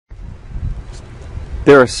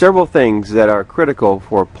There are several things that are critical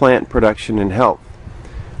for plant production and health.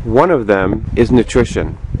 One of them is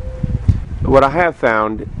nutrition. What I have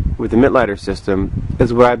found with the Mittleider system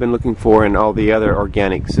is what I've been looking for in all the other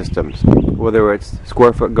organic systems, whether it's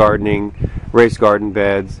square foot gardening, raised garden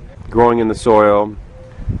beds, growing in the soil,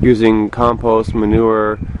 using compost,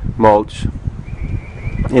 manure, mulch.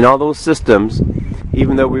 In all those systems,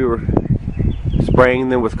 even though we were spraying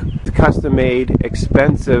them with custom-made,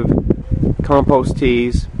 expensive compost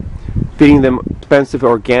teas, feeding them expensive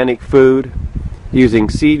organic food, using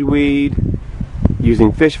seaweed,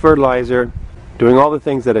 using fish fertilizer, doing all the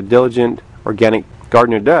things that a diligent organic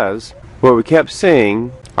gardener does, what we kept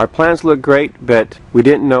seeing, our plants looked great, but we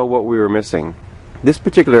didn't know what we were missing. This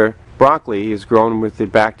particular broccoli is grown with the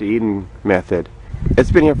Back to Eden method.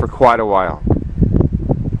 It's been here for quite a while.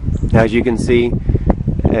 As you can see,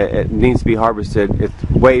 it needs to be harvested. It's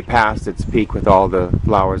way past its peak with all the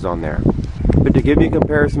flowers on there. But to give you a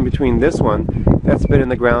comparison between this one, that's been in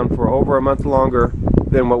the ground for over a month longer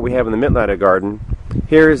than what we have in the Mittleider garden.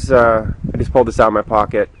 Here's, I just pulled this out of my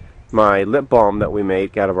pocket, my lip balm that we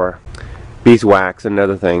make out of our beeswax and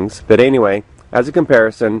other things. But anyway, as a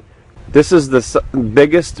comparison, this is the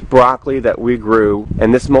biggest broccoli that we grew,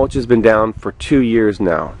 and this mulch has been down for 2 years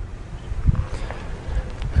now.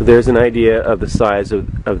 So there's an idea of the size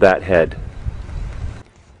of that head.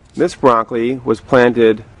 This broccoli was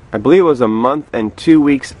planted, I believe it was a month and 2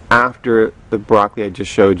 weeks after the broccoli I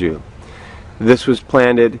just showed you. This was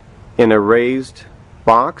planted in a raised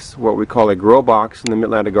box, what we call a grow box in the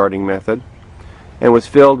Mittleider gardening method, and was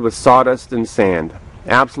filled with sawdust and sand.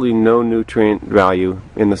 Absolutely no nutrient value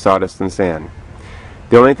in the sawdust and sand.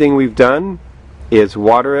 The only thing we've done is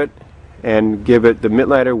water it and give it the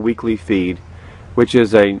Mittleider weekly feed, which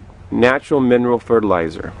is a natural mineral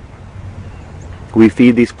fertilizer. We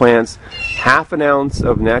feed these plants ½ an ounce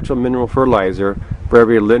of natural mineral fertilizer for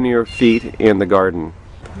every linear feet in the garden.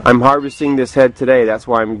 I'm harvesting this head today, that's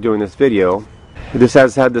why I'm doing this video. This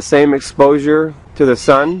has had the same exposure to the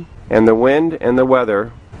sun and the wind and the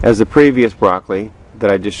weather as the previous broccoli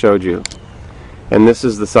that I just showed you. And this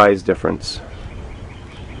is the size difference.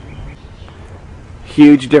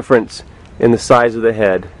 Huge difference in the size of the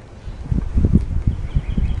head.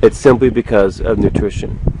 It's simply because of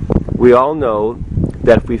nutrition. We all know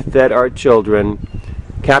that if we fed our children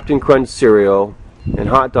Captain Crunch cereal and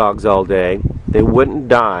hot dogs all day, they wouldn't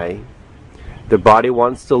die. Their body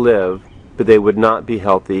wants to live, but they would not be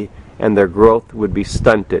healthy, and their growth would be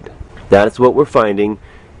stunted. That is what we're finding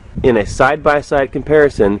in a side-by-side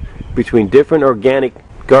comparison between different organic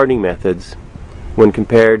gardening methods when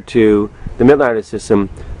compared to the Mittleider system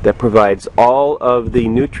that provides all of the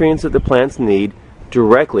nutrients that the plants need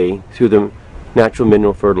directly through the natural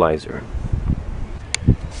mineral fertilizer.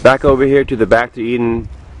 Back over here to the Back to Eden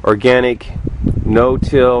organic,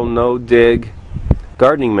 no-till, no-dig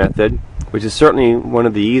gardening method, which is certainly one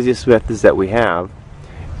of the easiest methods that we have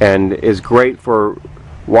and is great for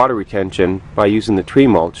water retention by using the tree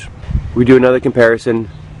mulch. We do another comparison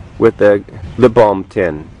with the lip balm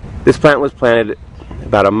tin. This plant was planted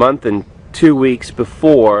about a month and 2 weeks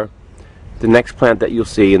before the next plant that you'll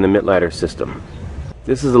see in the Mittleider system.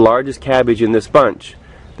 This is the largest cabbage in this bunch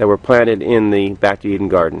that were planted in the Back to Eden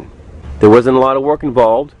garden. There wasn't a lot of work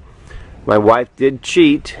involved. My wife did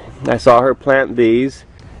cheat. I saw her plant these,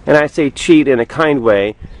 and I say cheat in a kind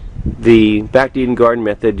way. The Back to Eden garden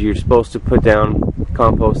method, you're supposed to put down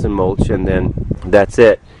compost and mulch, and then that's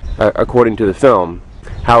it, according to the film.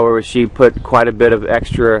 However, she put quite a bit of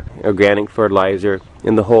extra organic fertilizer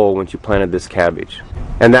in the hole when she planted this cabbage.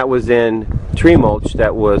 And that was in tree mulch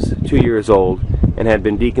that was 2 years old and had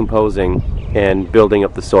been decomposing and building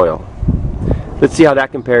up the soil. Let's see how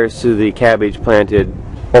that compares to the cabbage planted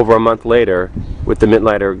over a month later with the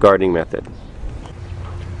Mittleider gardening method.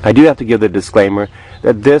 I do have to give the disclaimer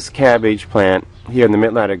that this cabbage plant here in the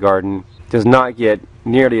Mittleider garden does not get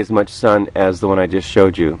nearly as much sun as the one I just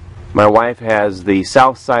showed you. My wife has the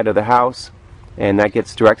south side of the house, and that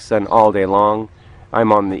gets direct sun all day long.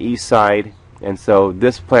 I'm on the east side, and so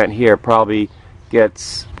this plant here probably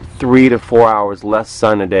gets 3 to 4 hours less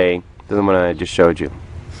sun a day than the one I just showed you.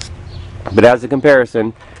 But as a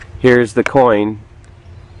comparison, here's the coin,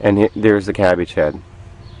 and there's the cabbage head.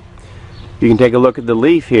 You can take a look at the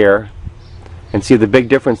leaf here and see the big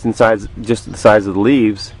difference in size, just the size of the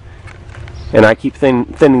leaves. And I keep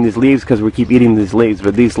thinning these leaves because we keep eating these leaves,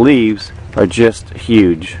 but these leaves are just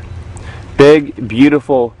huge. Big,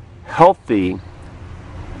 beautiful, healthy,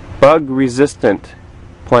 bug-resistant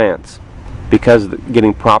plants because of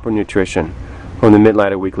getting proper nutrition from the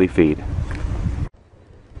Mittleider weekly feed.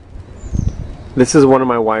 This is one of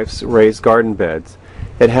my wife's raised garden beds,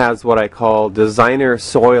 it has what I call designer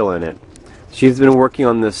soil in it. She's been working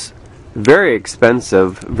on this very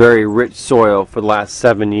expensive, very rich soil for the last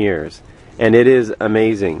 7 years, and it is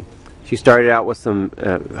amazing. She started out with some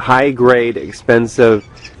high-grade, expensive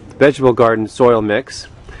vegetable garden soil mix.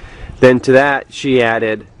 Then to that she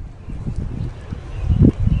added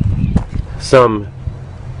some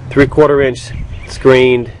 3/4 inch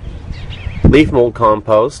screened leaf mold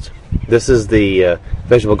compost. This is the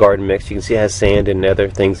vegetable garden mix. You can see it has sand and other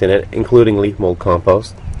things in it, including leaf mold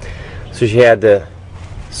compost. So she had the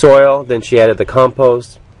soil, then she added the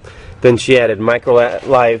compost, then she added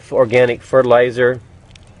micro-life organic fertilizer.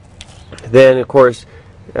 Then of course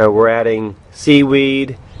we're adding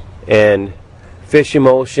seaweed and fish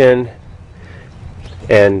emulsion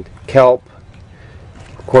and kelp.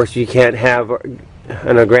 Of course you can't have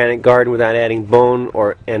an organic garden without adding bone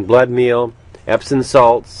and blood meal, epsom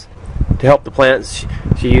salts. To help the plants,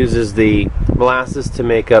 she uses the molasses to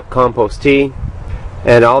make up compost tea,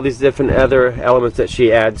 and all these different other elements that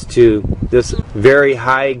she adds to this very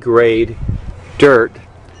high grade dirt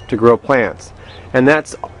to grow plants. And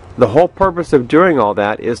that's the whole purpose of doing all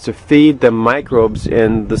that, is to feed the microbes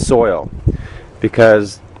in the soil,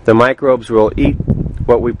 because the microbes will eat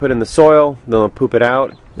what we put in the soil, they'll poop it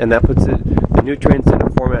out, and that puts the nutrients in a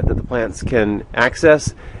format that the plants can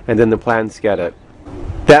access, and then the plants get it.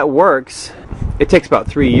 That works. It takes about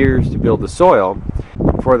 3 years to build the soil.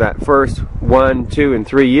 For that first 1, 2, and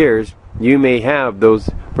 3 years, you may have those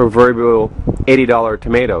proverbial $80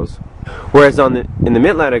 tomatoes. Whereas in the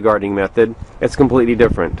Mittleider gardening method, it's completely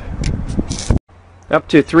different. Up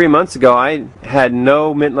to 3 months ago, I had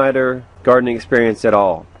no Mittleider gardening experience at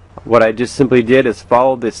all. What I just simply did is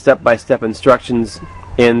follow the step-by-step instructions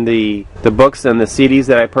in the books and the CDs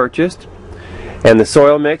that I purchased. And the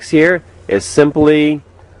soil mix here is simply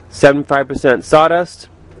 75% sawdust,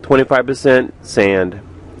 25% sand.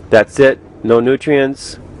 That's it. No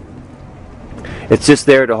nutrients. It's just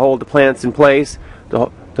there to hold the plants in place,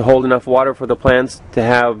 to hold enough water for the plants to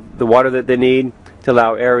have the water that they need, to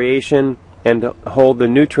allow aeration, and to hold the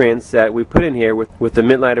nutrients that we put in here with the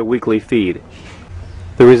Mittleider weekly feed.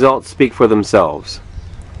 The results speak for themselves.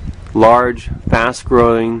 Large,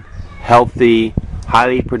 fast-growing, healthy,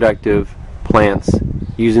 highly productive plants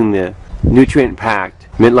using the nutrient-packed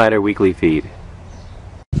Mittleider weekly feed.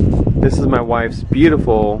 This is my wife's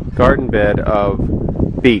beautiful garden bed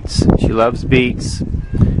of beets. She loves beets,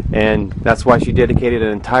 and that's why she dedicated an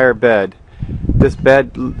entire bed. This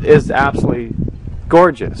bed is absolutely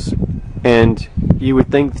gorgeous, and you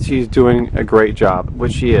would think she's doing a great job,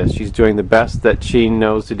 which she is. She's doing the best that she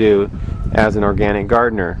knows to do as an organic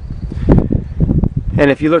gardener.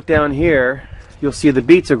 And if you look down here, you'll see the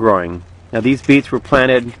beets are growing. Now these beets were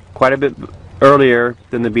planted quite a bit earlier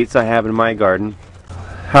than the beets I have in my garden.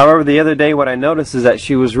 However, the other day what I noticed is that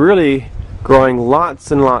she was really growing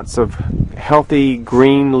lots and lots of healthy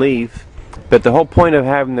green leaf, but the whole point of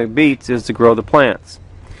having the beets is to grow the plants.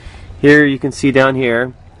 Here you can see down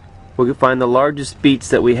here, we can find the largest beets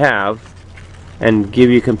that we have and give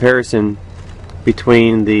you a comparison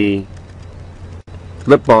between the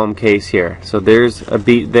lip balm case here. So there's a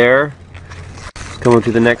beet there. Coming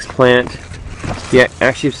to the next plant. Yeah,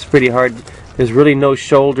 actually it's pretty hard. There's really no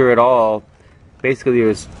shoulder at all. Basically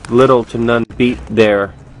there's little to none beet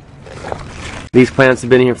there. These plants have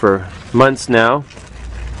been here for months now.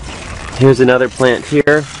 Here's another plant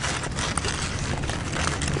here.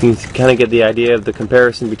 You can kind of get the idea of the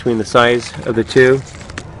comparison between the size of the two.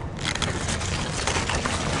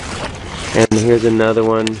 And here's another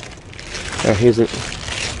one.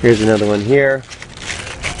 Here's another one here.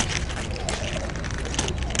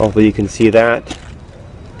 Hopefully you can see that.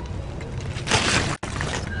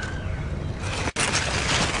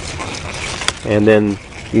 And then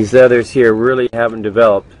these others here really haven't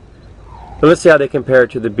developed. But let's see how they compare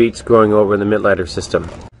to the beets growing over in the Mittleider system.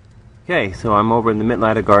 Okay, so I'm over in the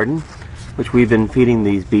Mittleider garden, which we've been feeding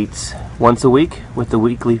these beets once a week with the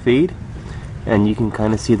weekly feed. And you can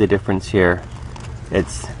kind of see the difference here.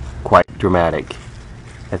 It's quite dramatic.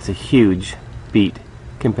 That's a huge beet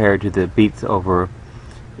compared to the beets over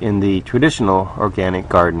in the traditional organic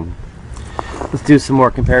garden. Let's do some more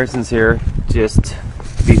comparisons here, just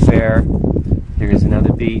to be fair. Here's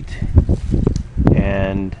another beet,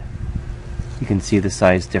 and you can see the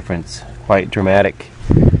size difference, quite dramatic.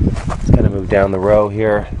 Let's kind of move down the row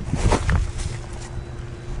here.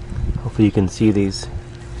 Hopefully you can see these,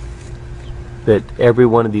 that every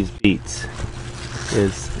one of these beets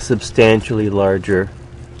is substantially larger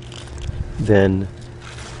than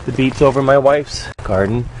the beets over my wife's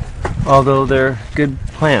garden, although they're good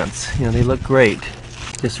plants. You know, they look great.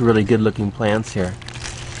 Just really good looking plants here.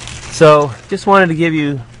 So just wanted to give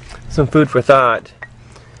you some food for thought.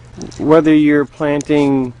 Whether you're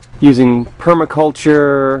planting using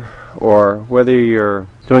permaculture or whether you're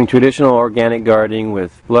doing traditional organic gardening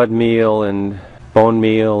with blood meal and bone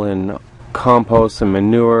meal and compost and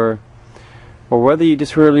manure, or whether you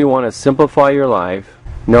just really want to simplify your life,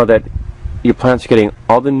 know that your plants are getting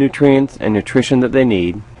all the nutrients and nutrition that they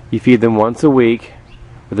need. You feed them once a week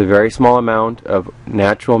with a very small amount of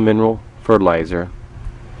natural mineral fertilizer,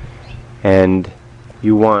 and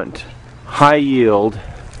you want high yield,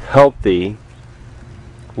 healthy,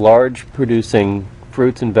 large producing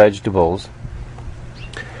fruits and vegetables.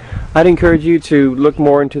 I'd encourage you to look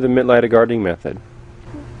more into the Mittleider gardening method.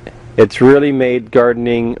 It's really made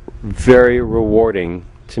gardening very rewarding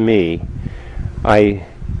to me. I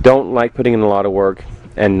don't like putting in a lot of work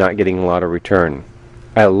and not getting a lot of return.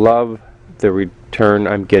 I love the return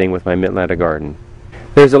I'm getting with my Mittleider garden.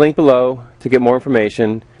 There's a link below to get more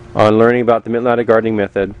information on learning about the Mittleider gardening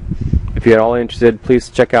method. If you're at all interested, please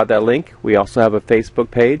check out that link. We also have a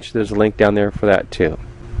Facebook page. There's a link down there for that too.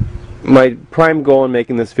 My prime goal in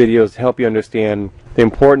making this video is to help you understand the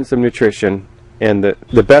importance of nutrition and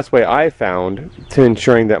the best way I found to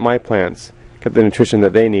ensuring that my plants get the nutrition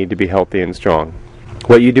that they need to be healthy and strong.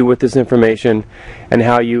 What you do with this information and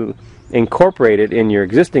how you incorporate it in your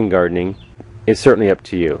existing gardening is certainly up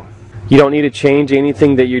to you. You don't need to change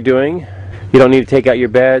anything that you're doing. You don't need to take out your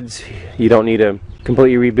beds. You don't need to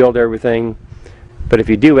completely rebuild everything. But if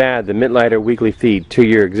you do add the Mittleider weekly feed to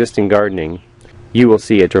your existing gardening, you will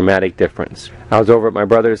see a dramatic difference. I was over at my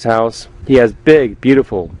brother's house. He has big,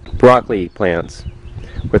 beautiful broccoli plants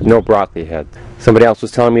with no broccoli head. Somebody else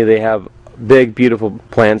was telling me they have big, beautiful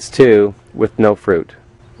plants too with no fruit.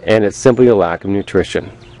 And it's simply a lack of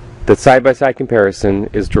nutrition. The side-by-side comparison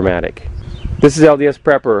is dramatic. This is LDS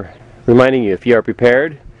Prepper reminding you, if you are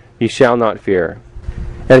prepared, you shall not fear.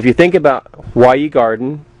 And if you think about why you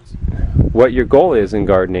garden, what your goal is in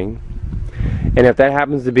gardening, and if that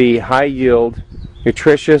happens to be high yield,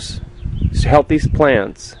 nutritious, healthy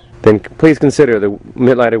plants, then please consider the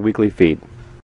Mittleider weekly feed.